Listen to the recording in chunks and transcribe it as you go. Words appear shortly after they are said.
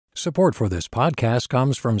Support for this podcast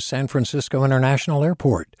comes from San Francisco International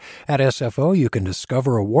Airport. At SFO, you can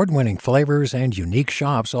discover award-winning flavors and unique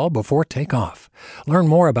shops all before takeoff. Learn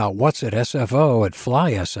more about what's at SFO at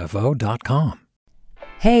flysfo.com.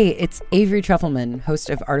 Hey, it's Avery Trufelman,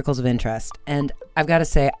 host of Articles of Interest, and I've got to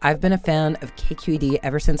say, I've been a fan of KQED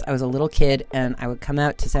ever since I was a little kid, and I would come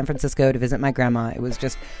out to San Francisco to visit my grandma. It was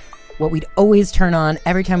just what we'd always turn on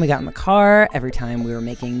every time we got in the car, every time we were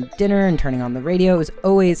making dinner and turning on the radio. It was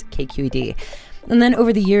always KQED. And then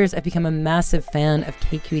over the years, I've become a massive fan of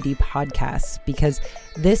KQED podcasts because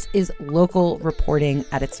this is local reporting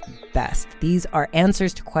at its best. These are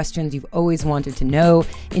answers to questions you've always wanted to know,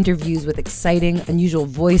 interviews with exciting, unusual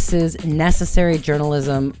voices, necessary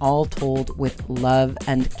journalism, all told with love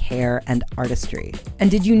and care and artistry. And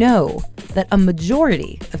did you know that a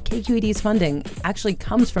majority of KQED's funding actually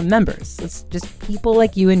comes from members? It's just people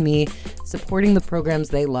like you and me supporting the programs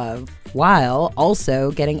they love, while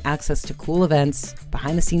also getting access to cool events,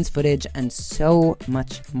 behind-the-scenes footage, and so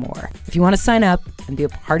much more. If you want to sign up and be a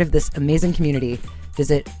part of this amazing community,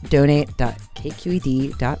 visit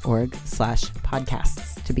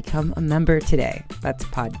donate.kqed.org/podcasts to become a member today. That's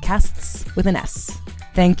podcasts with an S.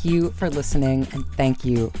 Thank you for listening, and thank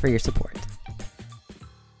you for your support.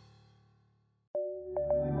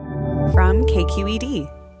 From KQED.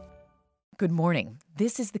 Good morning.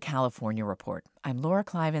 This is the California Report. I'm Laura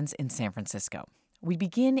Clivens in San Francisco. We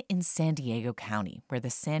begin in San Diego County, where the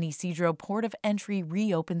San Ysidro Port of Entry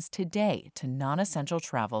reopens today to non-essential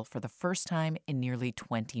travel for the first time in nearly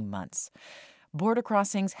 20 months. Border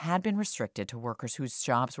crossings had been restricted to workers whose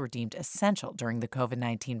jobs were deemed essential during the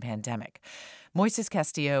COVID-19 pandemic. Moises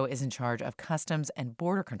Castillo is in charge of Customs and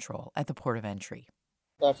Border Control at the Port of Entry.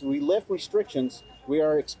 If we lift restrictions, we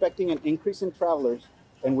are expecting an increase in travelers,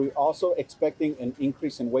 and we're also expecting an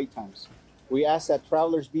increase in wait times. We ask that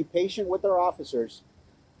travelers be patient with our officers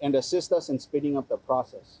and assist us in speeding up the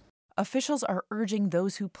process. Officials are urging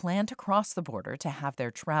those who plan to cross the border to have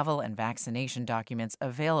their travel and vaccination documents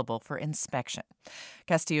available for inspection.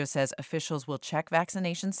 Castillo says officials will check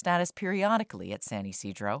vaccination status periodically at San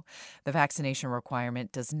Ysidro. The vaccination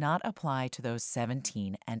requirement does not apply to those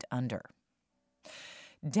 17 and under.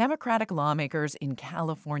 Democratic lawmakers in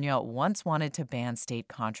California once wanted to ban state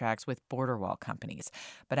contracts with border wall companies.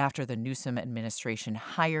 But after the Newsom administration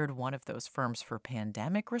hired one of those firms for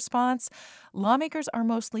pandemic response, lawmakers are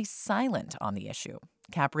mostly silent on the issue.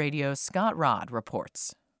 CapRadio's Scott Rodd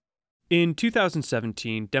reports. In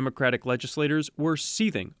 2017, Democratic legislators were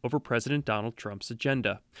seething over President Donald Trump's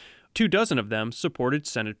agenda. 24 of them supported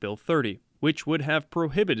Senate Bill 30, which would have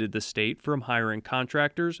prohibited the state from hiring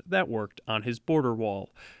contractors that worked on his border wall.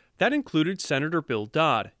 That included Senator Bill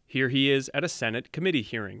Dodd. Here he is at a Senate committee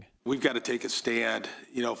hearing. We've got to take a stand,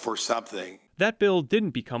 for something. That bill didn't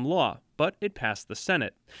become law, but it passed the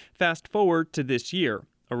Senate. Fast forward to this year.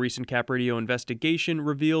 A recent CapRadio investigation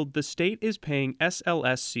revealed the state is paying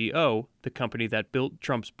SLSCO, the company that built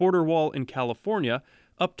Trump's border wall in California,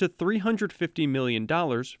 up to $350 million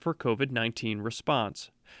for COVID-19 response.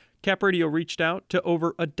 CapRadio reached out to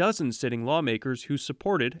over a dozen sitting lawmakers who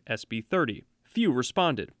supported SB 30. Few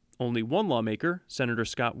responded. Only one lawmaker, Senator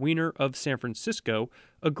Scott Wiener of San Francisco,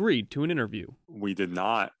 agreed to an interview. We did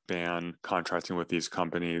not ban contracting with these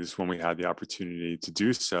companies when we had the opportunity to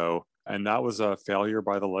do so, and that was a failure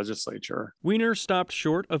by the legislature. Wiener stopped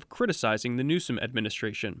short of criticizing the Newsom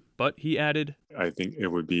administration, but he added, I think it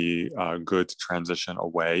would be good to transition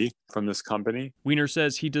away from this company. Wiener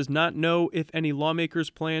says he does not know if any lawmakers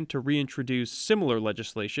plan to reintroduce similar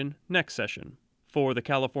legislation next session. For the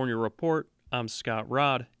California Report, I'm Scott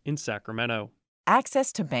Rodd in Sacramento.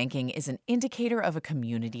 Access to banking is an indicator of a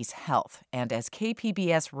community's health, and as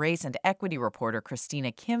KPBS race and equity reporter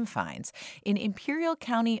Cristina Kim finds, in Imperial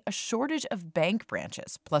County, a shortage of bank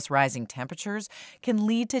branches plus rising temperatures can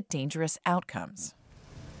lead to dangerous outcomes.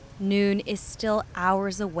 Noon is still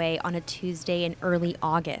hours away on a Tuesday in early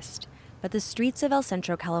August, but the streets of El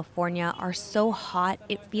Centro, California are so hot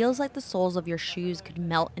it feels like the soles of your shoes could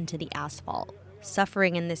melt into the asphalt.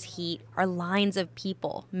 Suffering in this heat are lines of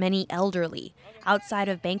people, many elderly, outside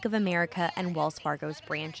of Bank of America and Wells Fargo's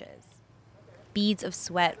branches. Beads of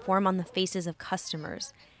sweat form on the faces of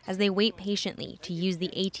customers as they wait patiently to use the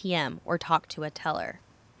ATM or talk to a teller.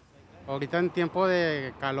 Ahorita en tiempo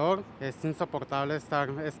de calor es insoportable estar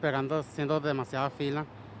esperando haciendo demasiada fila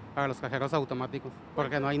para los cajeros automáticos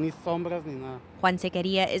porque no hay ni sombras ni nada. Juan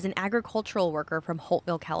Sequeria is an agricultural worker from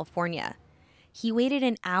Holtville, California. He waited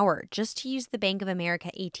an hour just to use the Bank of America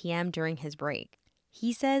ATM during his break.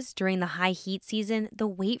 He says during the high heat season, the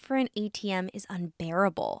wait for an ATM is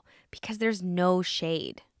unbearable because there's no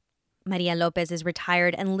shade. Maria Lopez is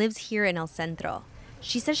retired and lives here in El Centro.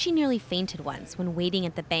 She says she nearly fainted once when waiting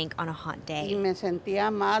at the bank on a hot day. Y me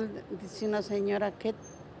sentía mal, dice una señora que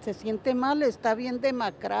se siente mal, está bien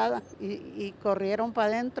demacrada. Y corrieron para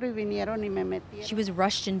adentro y vinieron y me metieron. She was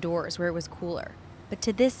rushed indoors where it was cooler. But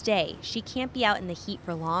to this day, she can't be out in the heat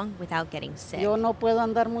for long without getting sick. Yo no puedo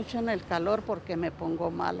andar mucho en el calor porque me pongo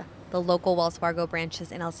mala. The local Wells Fargo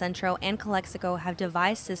branches in El Centro and Calexico have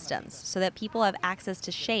devised systems so that people have access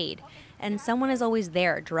to shade, and someone is always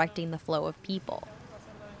there directing the flow of people.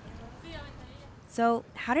 So,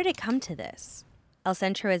 how did it come to this? El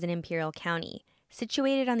Centro is in Imperial County,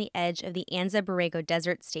 situated on the edge of the Anza Borrego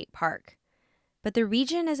Desert State Park. But the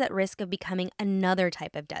region is at risk of becoming another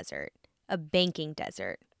type of desert, a banking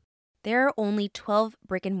desert. There are only 12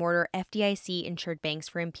 brick-and-mortar FDIC-insured banks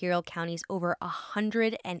for Imperial County's over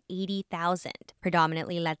 180,000,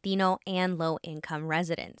 predominantly Latino and low-income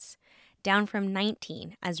residents, down from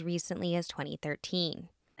 19 as recently as 2013.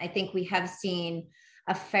 I think we have seen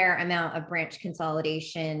a fair amount of branch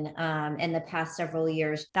consolidation in the past several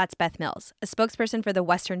years. That's Beth Mills, a spokesperson for the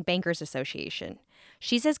Western Bankers Association.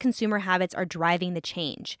 She says consumer habits are driving the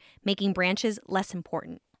change, making branches less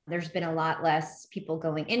important. There's been a lot less people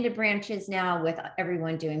going into branches now with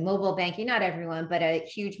everyone doing mobile banking. Not everyone, but a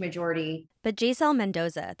huge majority. But Jaisal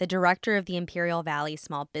Mendoza, the director of the Imperial Valley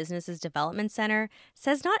Small Businesses Development Center,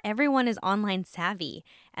 says not everyone is online savvy,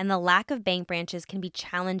 and the lack of bank branches can be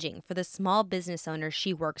challenging for the small business owners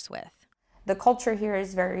she works with. The culture here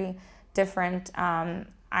is very different.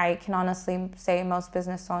 I can honestly say most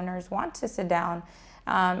business owners want to sit down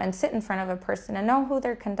and sit in front of a person and know who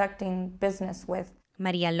they're conducting business with.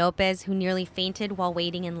 Maria Lopez, who nearly fainted while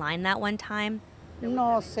waiting in line that one time,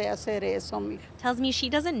 No sé hacer eso, mija. tells me she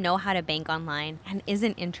doesn't know how to bank online and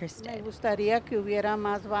isn't interested. Me gustaría que hubiera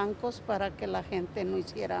más bancos para que la gente no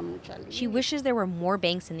hiciera mucha línea. She wishes there were more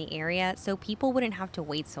banks in the area so people wouldn't have to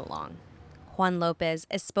wait so long. Juan Lopez,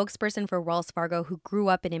 a spokesperson for Wells Fargo who grew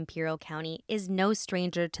up in Imperial County, is no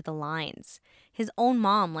stranger to the lines. His own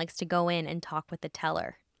mom likes to go in and talk with the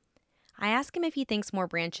teller. I ask him if he thinks more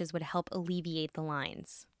branches would help alleviate the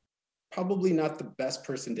lines. Probably not the best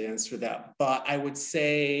person to answer that, but I would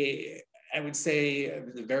say a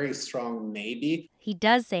very strong maybe. He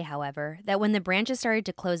does say, however, that when the branches started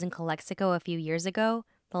to close in Calexico a few years ago,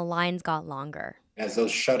 the lines got longer. As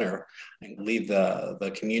those shutter and leave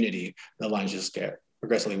the community, the lines just get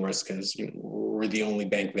progressively worse because we're the only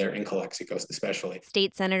bank there in Calexico, especially.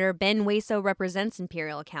 State Senator Ben Hueso represents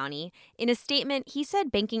Imperial County. In a statement, he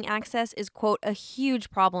said banking access is, quote, a huge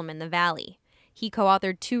problem in the valley. He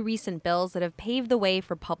co-authored 2 recent bills that have paved the way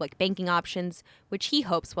for public banking options, which he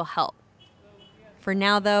hopes will help. For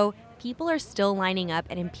now, though, people are still lining up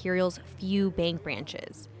at Imperial's few bank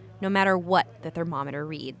branches, no matter what the thermometer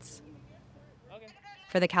reads.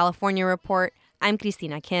 For the California Report, I'm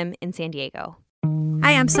Cristina Kim in San Diego.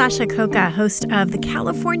 Hi, I'm Sasha Coca, host of the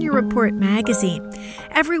California Report magazine.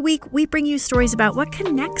 Every week, we bring you stories about what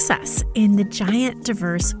connects us in the giant,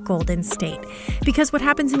 diverse Golden State. Because what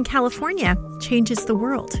happens in California changes the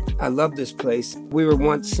world. I love this place. We were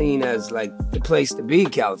once seen as like the place to be,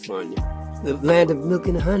 California. The land of milk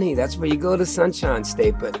and honey. That's where you go to Sunshine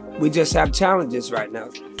State, but we just have challenges right now.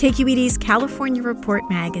 KQED's California Report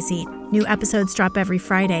magazine. New episodes drop every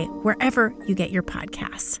Friday, wherever you get your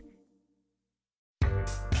podcasts.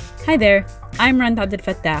 Hi there, I'm Randa Abdel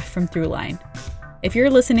Fattah from Throughline. If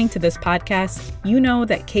you're listening to this podcast, you know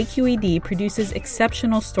that KQED produces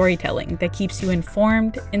exceptional storytelling that keeps you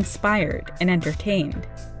informed, inspired, and entertained.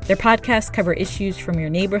 Their podcasts cover issues from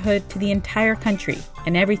your neighborhood to the entire country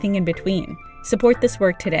and everything in between. Support this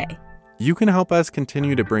work today. You can help us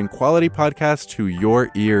continue to bring quality podcasts to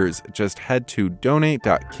your ears. Just head to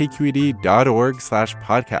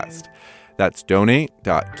donate.kqed.org/podcast. That's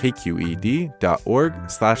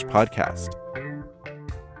donate.kqed.org/podcast.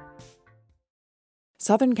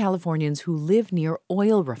 Southern Californians who live near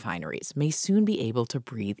oil refineries may soon be able to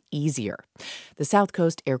breathe easier. The South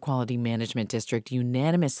Coast Air Quality Management District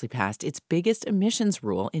unanimously passed its biggest emissions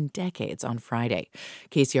rule in decades on Friday.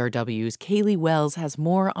 KCRW's Caleigh Wells has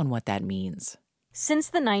more on what that means. Since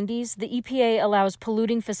the 90s, the EPA allows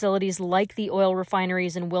polluting facilities like the oil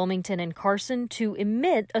refineries in Wilmington and Carson to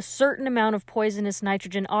emit a certain amount of poisonous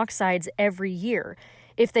nitrogen oxides every year.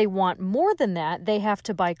 If they want more than that, they have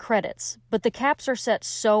to buy credits. But the caps are set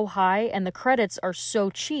so high and the credits are so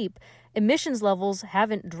cheap, emissions levels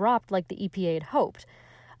haven't dropped like the EPA had hoped.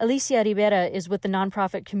 Alicia Rivera is with the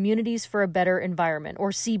nonprofit Communities for a Better Environment,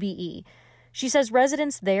 or CBE. She says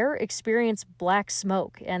residents there experience black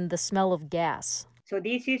smoke and the smell of gas. So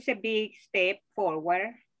this is a big step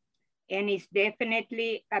forward, and it's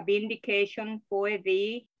definitely a vindication for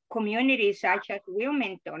the communities such as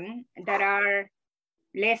Wilmington that are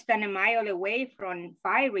less than a mile away from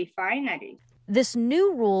 5 refineries. This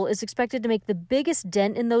new rule is expected to make the biggest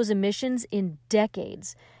dent in those emissions in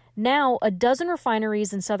decades. Now, a dozen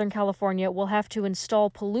refineries in Southern California will have to install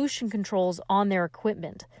pollution controls on their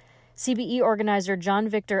equipment. CBE organizer John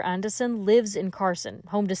Victor Anderson lives in Carson,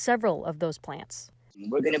 home to several of those plants.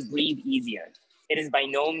 We're going to breathe easier. It is by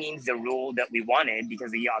no means the rule that we wanted,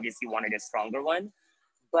 because we obviously wanted a stronger one,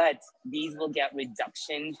 but these will get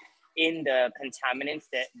reduction in the contaminants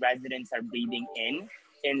that residents are breathing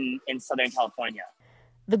in Southern California.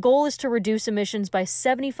 The goal is to reduce emissions by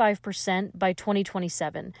 75% by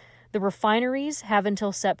 2027. The refineries have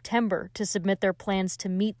until September to submit their plans to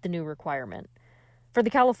meet the new requirement. For the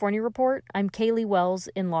California Report, I'm Caleigh Wells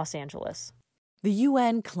in Los Angeles. The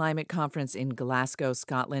UN Climate Conference in Glasgow,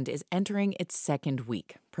 Scotland, is entering its second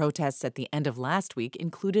week. Protests at the end of last week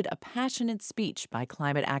included a passionate speech by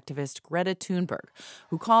climate activist Greta Thunberg,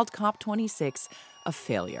 who called COP26 a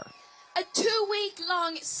failure. A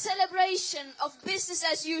 2-week-long celebration of business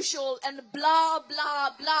as usual and blah, blah,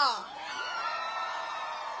 blah.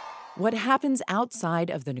 What happens outside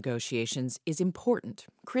of the negotiations is important.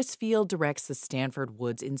 Chris Field directs the Stanford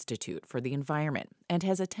Woods Institute for the Environment and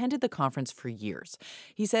has attended the conference for years.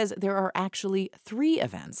 He says there are actually 3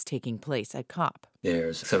 events taking place at COP.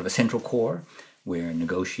 There's sort of a central core where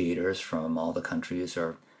negotiators from all the countries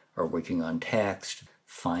are working on text,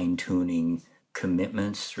 fine-tuning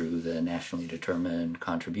commitments through the nationally determined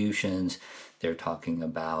contributions. They're talking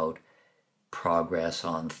about progress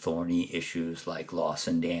on thorny issues like loss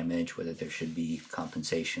and damage, whether there should be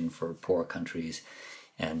compensation for poor countries.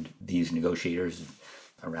 And these negotiators,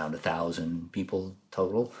 around 1,000 people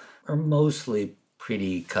total, are mostly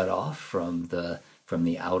pretty cut off from the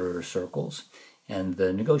outer circles. And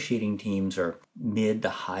the negotiating teams are mid to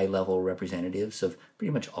high-level representatives of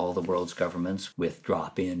pretty much all the world's governments, with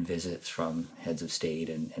drop-in visits from heads of state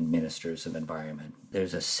and ministers of environment.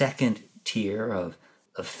 There's a second tier of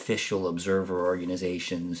official observer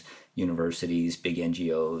organizations, universities, big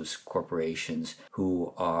NGOs, corporations,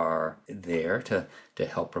 who are there to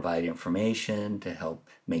help provide information, to help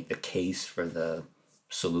make the case for the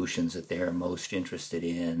solutions that they're most interested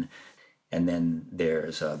in. And then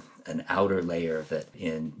there's an outer layer that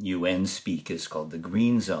in UN speak is called the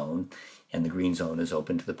Green Zone, and the Green Zone is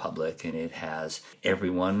open to the public, and it has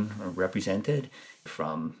everyone represented,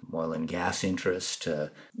 from oil and gas interests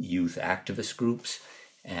to youth activist groups,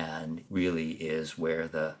 and really is where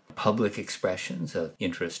the public expressions of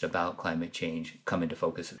interest about climate change come into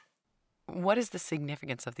focus. What is the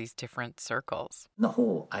significance of these different circles? The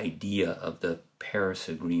whole idea of the Paris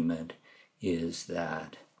Agreement is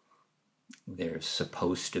that there's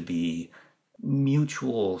supposed to be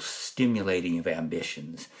mutual stimulating of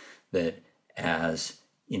ambitions, that as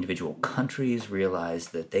individual countries realize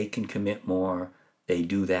that they can commit more, they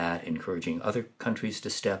do that, encouraging other countries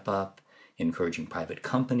to step up, encouraging private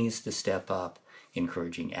companies to step up,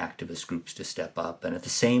 encouraging activist groups to step up. And at the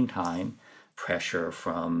same time, pressure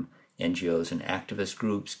from NGOs and activist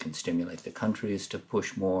groups can stimulate the countries to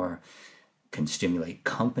push more, can stimulate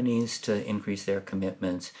companies to increase their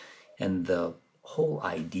commitments. And the whole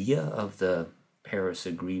idea of the Paris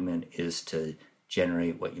Agreement is to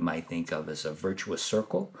generate what you might think of as a virtuous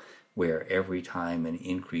circle, where every time an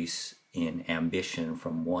increase in ambition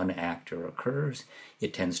from one actor occurs,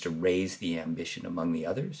 it tends to raise the ambition among the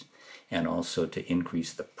others, and also to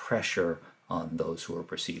increase the pressure on those who are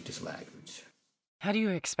perceived as laggards. How do you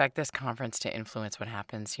expect this conference to influence what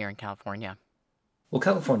happens here in California? Well,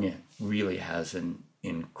 California really has an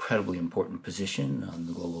incredibly important position on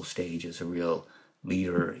the global stage as a real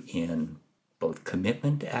leader in both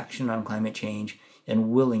commitment to action on climate change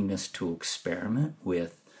and willingness to experiment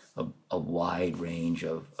with a wide range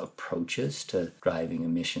of approaches to driving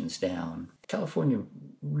emissions down. California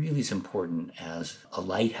really is important as a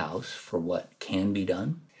lighthouse for what can be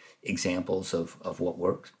done, examples of what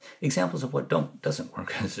works, examples of what doesn't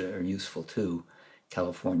work are useful too.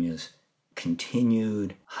 California's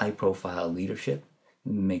continued high-profile leadership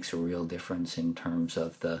makes a real difference in terms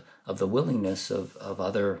of the willingness of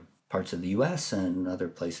other parts of the U.S. and other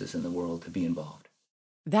places in the world to be involved.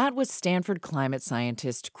 That was Stanford climate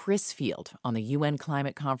scientist Chris Field on the UN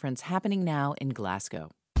Climate Conference happening now in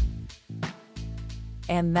Glasgow.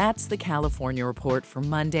 And that's the California Report for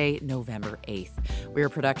Monday, November 8th. We're a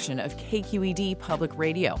production of KQED Public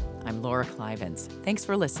Radio. I'm Laura Clivens. Thanks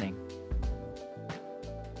for listening.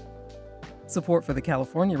 Support for the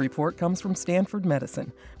California Report comes from Stanford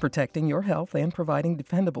Medicine, protecting your health and providing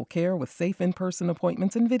dependable care with safe in-person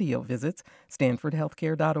appointments and video visits.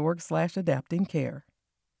 StanfordHealthcare.org/adaptingcare.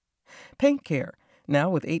 Paint Care. Now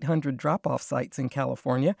with 800 drop-off sites in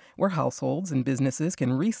California where households and businesses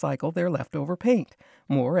can recycle their leftover paint.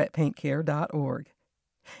 More at paintcare.org.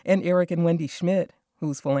 And Eric and Wendy Schmidt,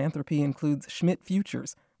 whose philanthropy includes Schmidt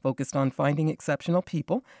Futures, focused on finding exceptional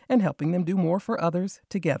people and helping them do more for others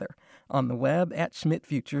together. On the web at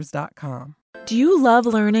schmidtfutures.com. Do you love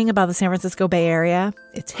learning about the San Francisco Bay Area?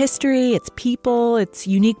 Its history, its people, its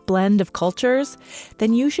unique blend of cultures?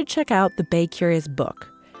 Then you should check out the Bay Curious book.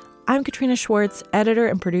 I'm Katrina Schwartz, editor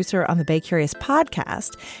and producer on the Bay Curious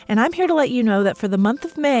podcast, and I'm here to let you know that for the month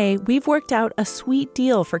of May, we've worked out a sweet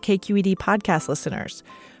deal for KQED podcast listeners.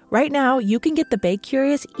 Right now, you can get the Bay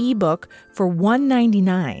Curious ebook for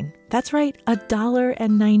 $1.99. That's right,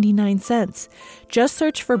 $1.99. Just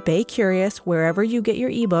search for Bay Curious wherever you get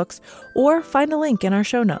your ebooks or find a link in our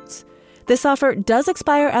show notes. This offer does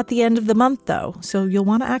expire at the end of the month, though, so you'll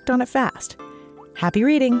want to act on it fast. Happy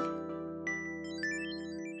reading!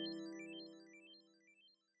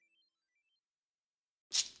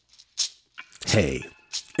 Hey,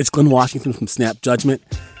 it's Glenn Washington from Snap Judgment,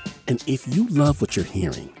 and if you love what you're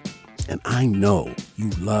hearing, and I know you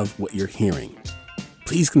love what you're hearing,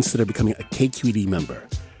 please consider becoming a KQED member.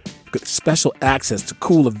 You get special access to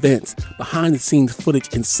cool events, behind-the-scenes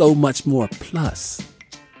footage, and so much more. Plus,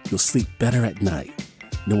 you'll sleep better at night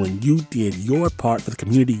knowing you did your part for the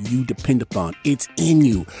community you depend upon. It's in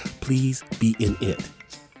you. Please be in it.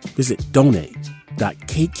 Visit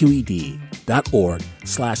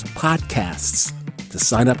donate.kqed.org/podcasts to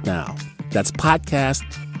sign up now. That's podcast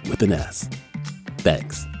with an S.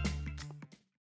 Thanks.